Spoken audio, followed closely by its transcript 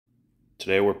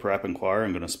Today we're prepping coir.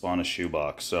 I'm going to spawn a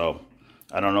shoebox. So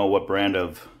I don't know what brand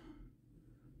of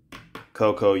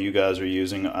coco you guys are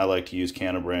using. I like to use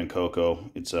Canna brand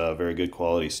coco. It's very good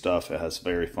quality stuff. It has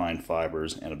very fine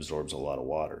fibers and absorbs a lot of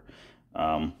water.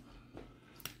 As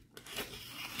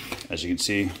you can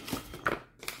see,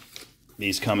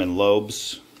 these come in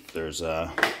lobes. There's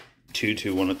two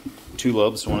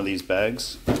lobes to one of these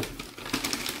bags,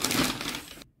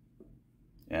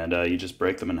 and you just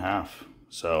break them in half.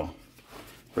 So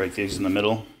break these in the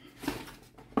middle,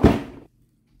 and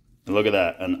look at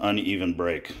that, an uneven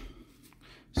break.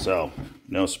 So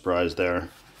no surprise there.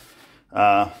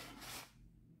 In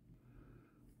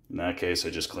that case,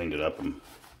 I just cleaned it up and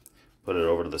put it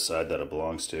over to the side that it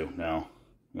belongs to. Now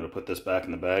I'm going to put this back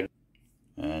in the bag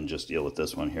and just deal with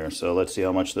this one here. So let's see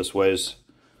how much this weighs.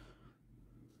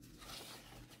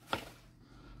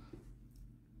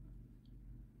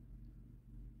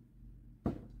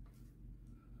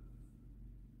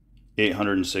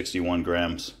 $861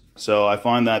 grams. So I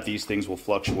find that these things will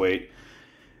fluctuate.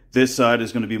 This side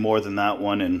is going to be more than that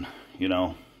one, and you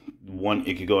know,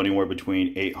 it could go anywhere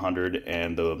between 800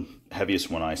 and the heaviest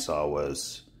one I saw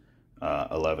was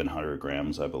 1100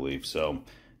 grams, I believe. So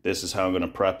this is how I'm going to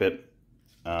prep it.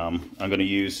 I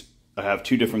have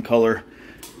two different color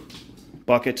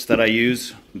buckets that I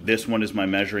use. This one is my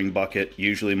measuring bucket.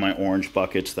 Usually my orange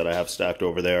buckets that I have stacked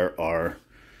over there are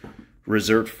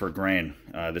reserved for grain.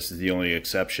 This is the only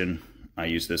exception. I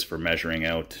use this for measuring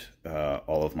out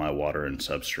all of my water and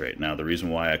substrate. Now the reason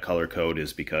why I color code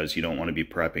is because you don't want to be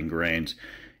prepping grains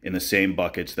in the same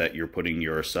buckets that you're putting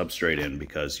your substrate in,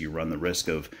 because you run the risk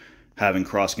of having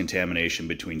cross-contamination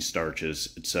between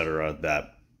starches, etc.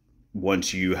 That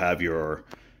once you have your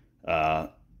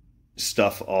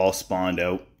stuff all spawned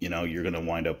out, you know, you're going to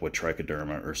wind up with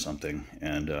trichoderma or something,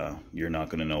 and you're not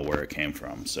going to know where it came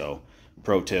from. So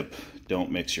pro tip,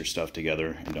 don't mix your stuff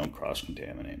together and don't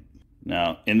cross-contaminate.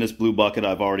 Now, in this blue bucket,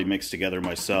 I've already mixed together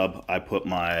my sub. I put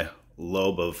my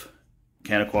lobe of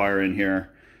Canna coir in here,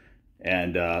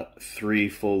 and 3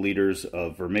 full liters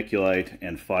of vermiculite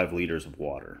and 5 liters of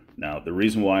water. Now, the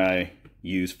reason why I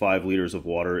use 5 liters of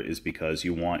water is because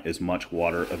you want as much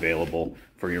water available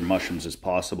for your mushrooms as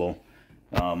possible.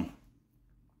 The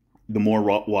more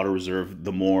water reserve,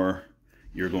 the more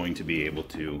you're going to be able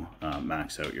to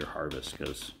max out your harvest,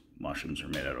 because mushrooms are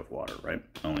made out of water, right?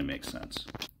 Only makes sense.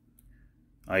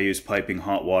 I use piping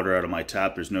hot water out of my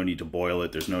tap. There's no need to boil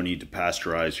it. There's no need to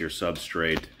pasteurize your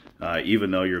substrate.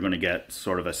 Even though you're going to get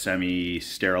sort of a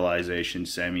semi-sterilization,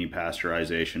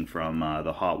 semi-pasteurization from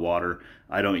the hot water,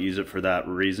 I don't use it for that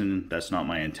reason. That's not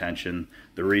my intention.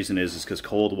 The reason is because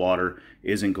cold water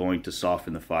isn't going to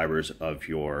soften the fibers of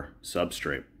your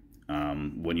substrate.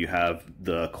 When you have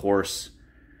the coarse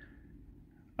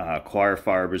coir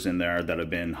fibers in there that have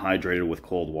been hydrated with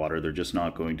cold water, they're just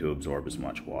not going to absorb as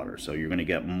much water. So you're going to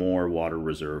get more water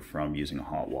reserve from using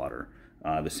hot water.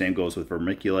 The same goes with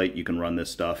vermiculite. You can run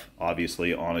this stuff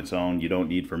obviously on its own. You don't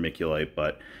need vermiculite,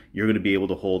 but you're going to be able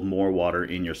to hold more water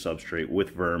in your substrate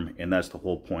with verm, and that's the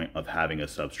whole point of having a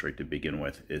substrate to begin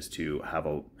with, is to have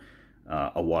a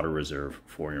water reserve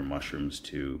for your mushrooms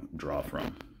to draw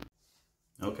from.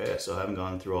 Okay, so having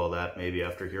gone through all that, maybe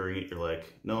after hearing it, you're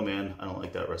like, no man, I don't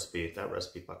like that recipe. That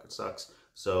recipe fucking sucks.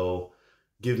 So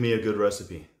give me a good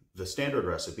recipe. The standard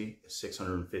recipe is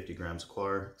 650 grams of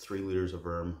coir, 3 liters of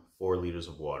verm, 4 liters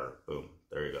of water. Boom,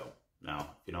 there you go. Now,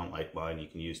 if you don't like mine, you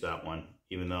can use that one.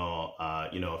 Even though,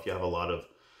 you know, if you have a lot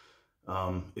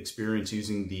of experience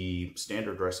using the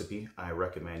standard recipe, I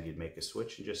recommend you'd make a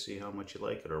switch and just see how much you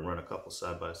like it, or run a couple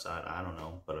side by side. I don't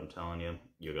know, but I'm telling you,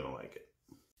 you're gonna like it.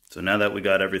 So now that we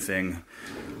got everything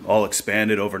all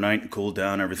expanded overnight and cooled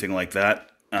down, everything like that,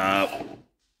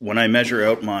 when I measure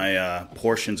out my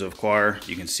portions of coir,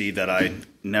 you can see that I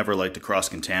never like to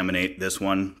cross-contaminate this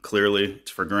one. Clearly,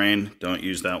 it's for grain. Don't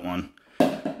use that one,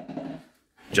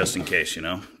 just in case, you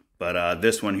know. But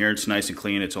this one here, it's nice and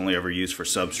clean. It's only ever used for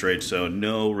substrate, so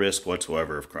no risk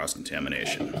whatsoever of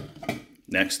cross-contamination.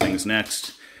 Next thing's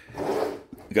next.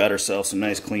 We got ourselves some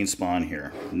nice clean spawn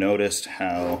here. Noticed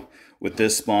how with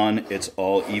this spawn, it's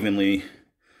all evenly,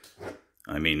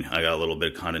 I mean, I got a little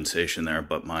bit of condensation there,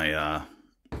 but my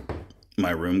my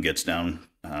room gets down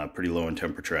pretty low in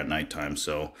temperature at nighttime,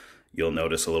 so you'll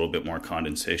notice a little bit more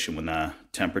condensation when the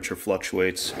temperature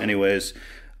fluctuates. Anyways,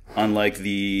 unlike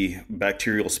the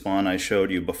bacterial spawn I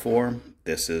showed you before,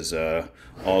 this is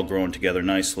all grown together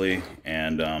nicely,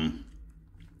 and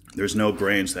there's no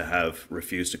grains that have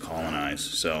refused to colonize.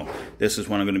 So this is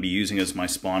what I'm going to be using as my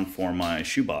spawn for my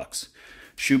shoebox.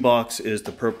 Shoebox is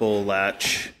the purple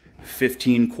latch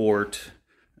 15 quart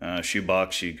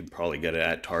Shoebox, you could probably get it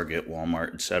at Target,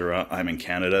 Walmart, etc. I'm in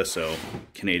Canada, so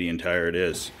Canadian Tire it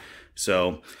is.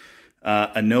 So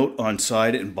a note on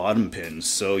side and bottom pins.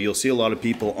 So you'll see a lot of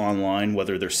people online,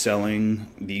 whether they're selling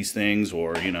these things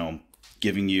or, you know,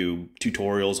 giving you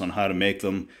tutorials on how to make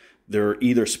them. They're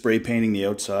either spray painting the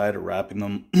outside or wrapping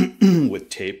them with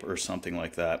tape or something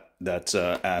like that. That's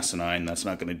asinine. That's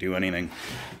not going to do anything.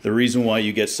 The reason why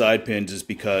you get side pins is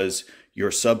because your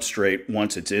substrate,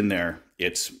 once it's in there,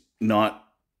 it's not,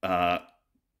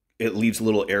 it leaves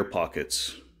little air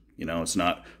pockets. You know, it's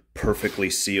not perfectly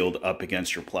sealed up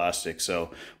against your plastic.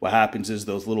 So what happens is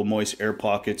those little moist air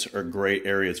pockets are great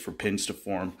areas for pins to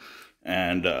form.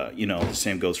 And, you know, the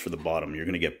same goes for the bottom. You're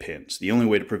going to get pins. The only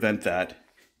way to prevent that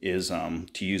is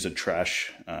to use a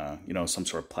trash, you know, some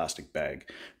sort of plastic bag.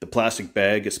 The plastic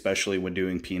bag, especially when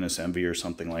doing penis envy or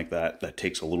something like that, that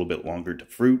takes a little bit longer to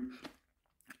fruit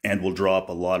and will drop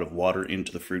a lot of water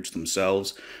into the fruits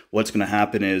themselves. What's going to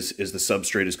happen is the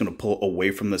substrate is going to pull away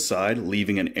from the side,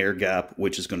 leaving an air gap,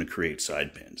 which is going to create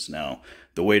side pins. Now,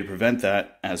 the way to prevent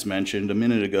that, as mentioned a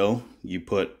minute ago, you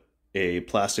put a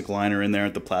plastic liner in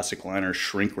there. The plastic liner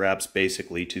shrink wraps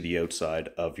basically to the outside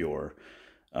of your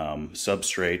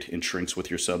substrate and shrinks with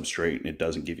your substrate, and it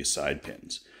doesn't give you side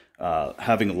pins.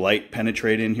 Having light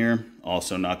penetrate in here,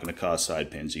 also not going to cause side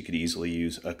pins. You could easily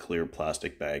use a clear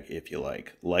plastic bag if you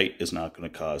like. Light is not going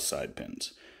to cause side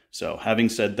pins. So having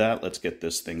said that, let's get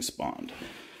this thing spawned.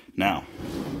 Now,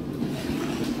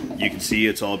 you can see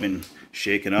it's all been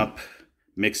shaken up,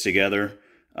 mixed together.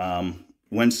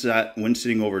 When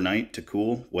sitting overnight to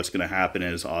cool, what's going to happen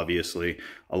is obviously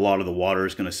a lot of the water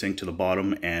is going to sink to the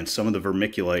bottom and some of the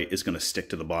vermiculite is going to stick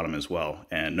to the bottom as well.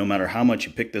 And no matter how much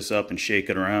you pick this up and shake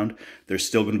it around, there's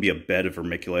still going to be a bed of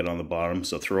vermiculite on the bottom.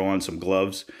 So throw on some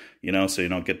gloves, you know, so you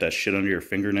don't get that shit under your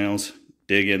fingernails.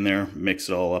 Dig in there, mix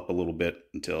it all up a little bit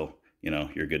until, you know,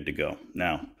 you're good to go.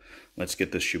 Now, let's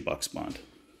get this shoebox spawned.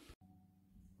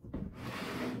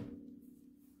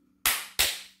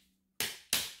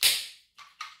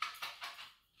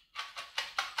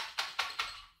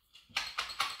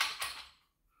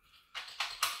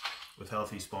 With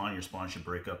healthy spawn, your spawn should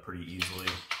break up pretty easily.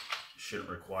 Shouldn't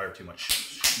require too much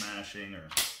smashing or,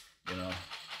 you know,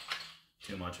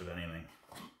 too much of anything.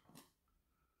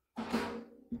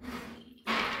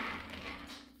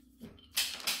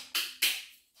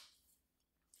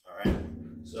 Alright,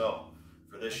 so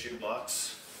for this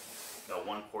shoebox, got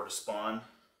 1 quart of spawn.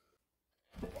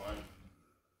 1,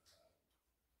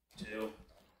 2,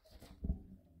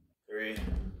 3,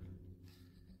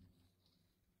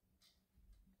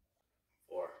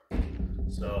 4.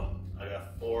 So I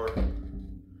got four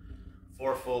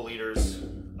full liters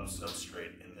of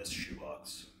substrate in this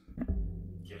shoebox.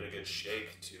 Give it a good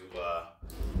shake to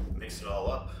mix it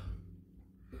all up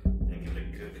and give it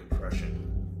a good compression.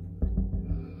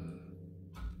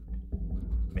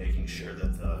 Making sure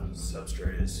that the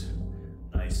substrate is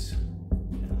nice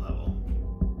and level.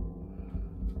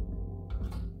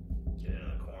 Get in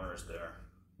the corners there.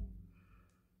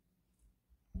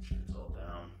 Make sure it's all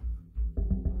down.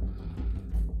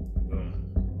 Boom.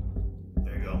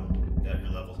 There you go. Got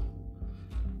your level.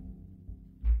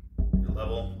 Your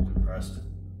level, compressed,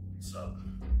 sub.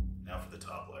 Now for the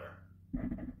top layer.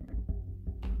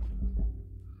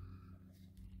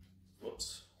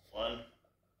 Whoops. 1,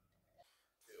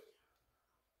 2.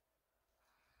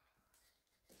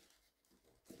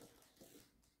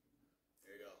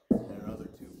 There you go. And another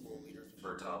 2 full liters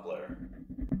for top layer.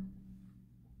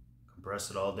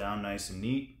 Compress it all down nice and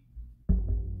neat.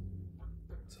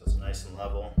 So it's nice and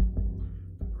level.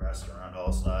 Compressed around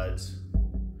all sides.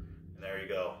 And there you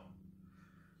go.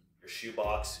 Your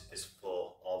shoebox is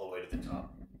full all the way to the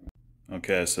top.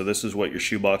 Okay, so this is what your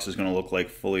shoebox is going to look like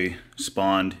fully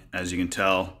spawned. As you can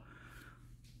tell,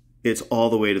 it's all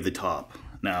the way to the top.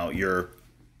 Now, your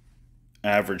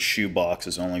average shoebox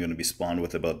is only going to be spawned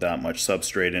with about that much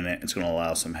substrate in it. It's going to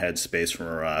allow some head space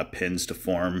for pins to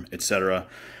form, etc.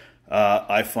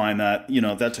 I find that, you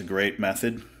know, that's a great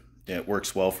method. It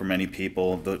works well for many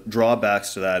people. The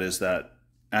drawbacks to that is that,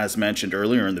 as mentioned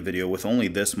earlier in the video, with only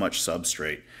this much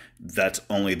substrate, that's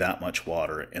only that much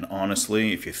water. And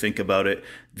honestly, if you think about it,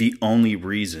 the only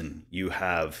reason you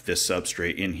have this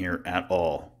substrate in here at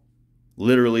all,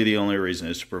 literally the only reason,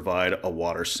 is to provide a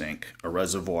water sink, a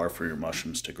reservoir for your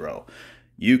mushrooms to grow.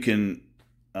 You can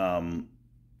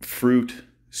fruit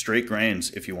straight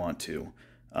grains if you want to.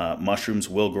 Mushrooms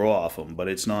will grow off them, but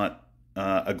it's not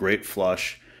a great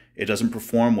flush. It doesn't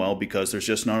perform well because there's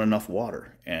just not enough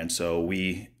water. And so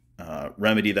we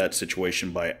remedy that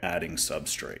situation by adding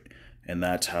substrate. And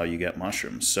that's how you get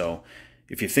mushrooms. So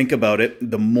if you think about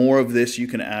it, the more of this you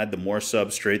can add, the more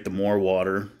substrate, the more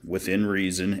water, within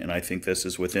reason. And I think this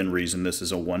is within reason. This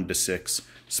is a 1:6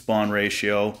 spawn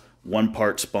ratio, 1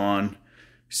 part spawn,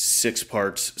 6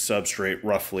 parts substrate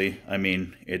roughly. I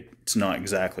mean, it's not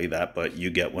exactly that, but you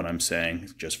get what I'm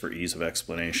saying, just for ease of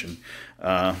explanation.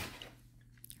 And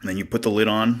then you put the lid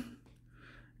on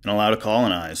and allow to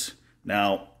colonize.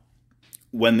 Now,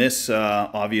 when this,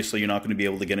 obviously you're not going to be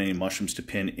able to get any mushrooms to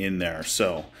pin in there.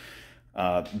 So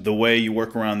the way you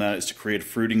work around that is to create a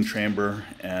fruiting chamber,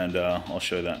 and I'll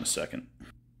show you that in a second.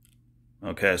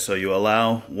 Okay, so you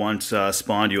allow, once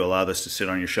spawned, you allow this to sit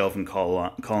on your shelf and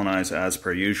colonize as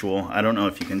per usual. I don't know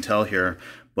if you can tell here,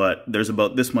 but there's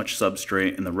about this much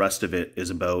substrate, and the rest of it is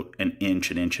about an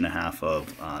inch and a half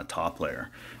of top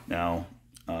layer. Now,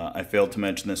 I failed to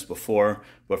mention this before,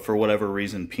 but for whatever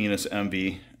reason, penis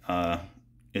envy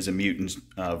is a mutant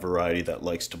variety that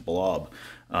likes to blob.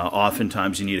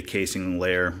 Oftentimes you need a casing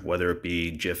layer, whether it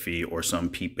be Jiffy or some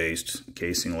peat-based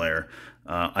casing layer.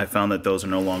 I found that those are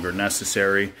no longer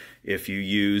necessary. If you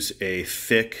use a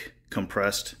thick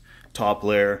compressed top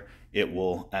layer, it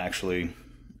will actually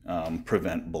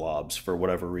prevent blobs for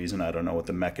whatever reason. I don't know what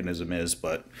the mechanism is,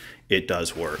 but it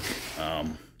does work.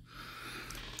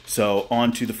 So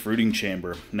on to the fruiting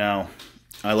chamber. Now,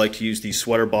 I like to use these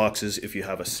sweater boxes if you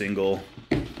have a single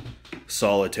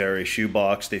solitary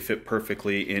shoebox. They fit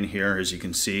perfectly in here. As you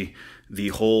can see, the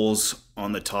holes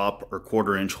on the top are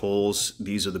 1/4-inch holes.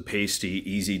 These are the pasty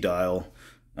easy dial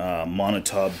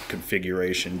monotub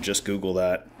configuration. Just Google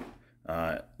that.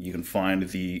 You can find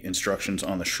the instructions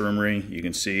on the shroomery. You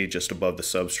can see just above the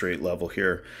substrate level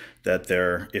here that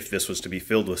there, if this was to be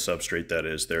filled with substrate, that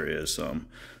is, there is some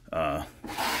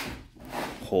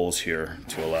holes here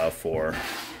to allow for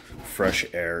fresh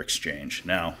air exchange.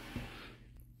 Now,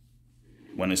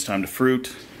 when it's time to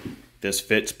fruit, this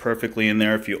fits perfectly in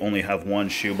there. If you only have one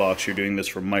shoebox, you're doing this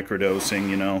for microdosing,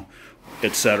 you know,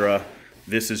 etc.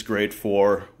 This is great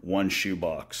for one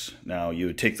shoebox. Now, you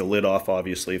would take the lid off,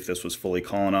 obviously, if this was fully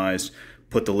colonized,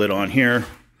 put the lid on here,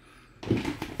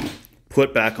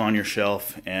 put back on your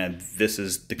shelf, and this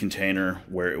is the container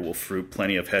where it will fruit.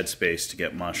 Plenty of headspace to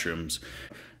get mushrooms.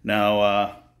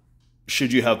 Now,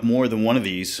 should you have more than one of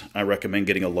these, I recommend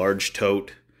getting a large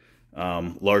tote,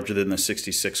 larger than the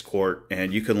 66 quart,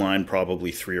 and you can line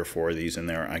probably 3 or 4 of these in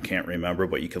there. I can't remember,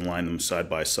 but you can line them side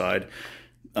by side.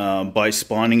 By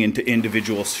spawning into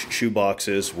individual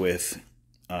shoeboxes with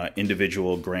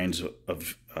individual grains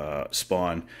of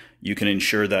spawn, you can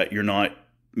ensure that you're not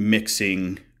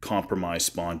mixing compromised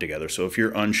spawn together. So if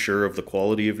you're unsure of the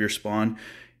quality of your spawn,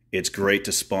 it's great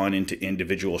to spawn into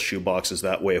individual shoeboxes.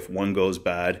 That way, if one goes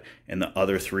bad and the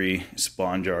other 3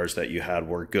 spawn jars that you had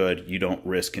were good, you don't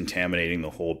risk contaminating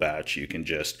the whole batch. You can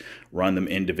just run them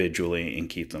individually and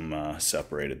keep them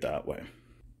separated that way.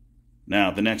 Now,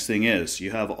 the next thing is,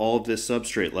 you have all of this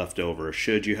substrate left over.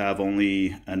 Should you have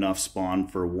only enough spawn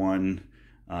for one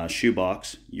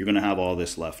shoebox, you're going to have all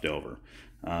this left over.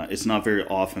 It's not very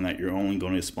often that you're only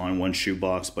going to spawn one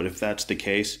shoebox, but if that's the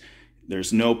case,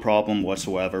 there's no problem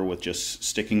whatsoever with just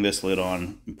sticking this lid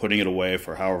on and putting it away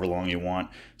for however long you want,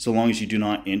 so long as you do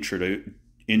not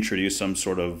introduce some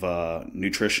sort of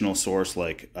nutritional source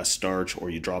like a starch, or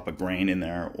you drop a grain in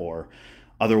there, or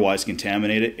otherwise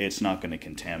contaminate it. It's not going to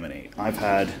contaminate. I've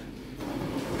had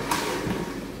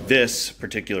this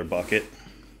particular bucket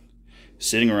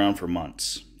sitting around for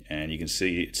months, and you can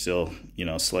see it's still, you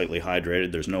know, slightly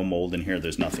hydrated. There's no mold in here.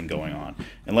 There's nothing going on.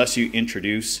 Unless you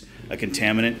introduce a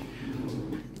contaminant,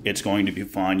 it's going to be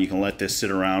fine. You can let this sit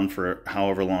around for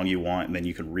however long you want, and then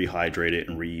you can rehydrate it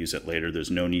and reuse it later. There's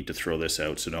no need to throw this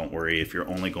out, so don't worry. If you're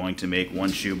only going to make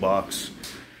one shoebox,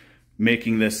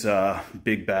 making this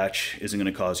big batch isn't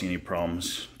going to cause you any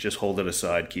problems. Just hold it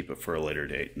aside, keep it for a later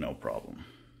date, no problem.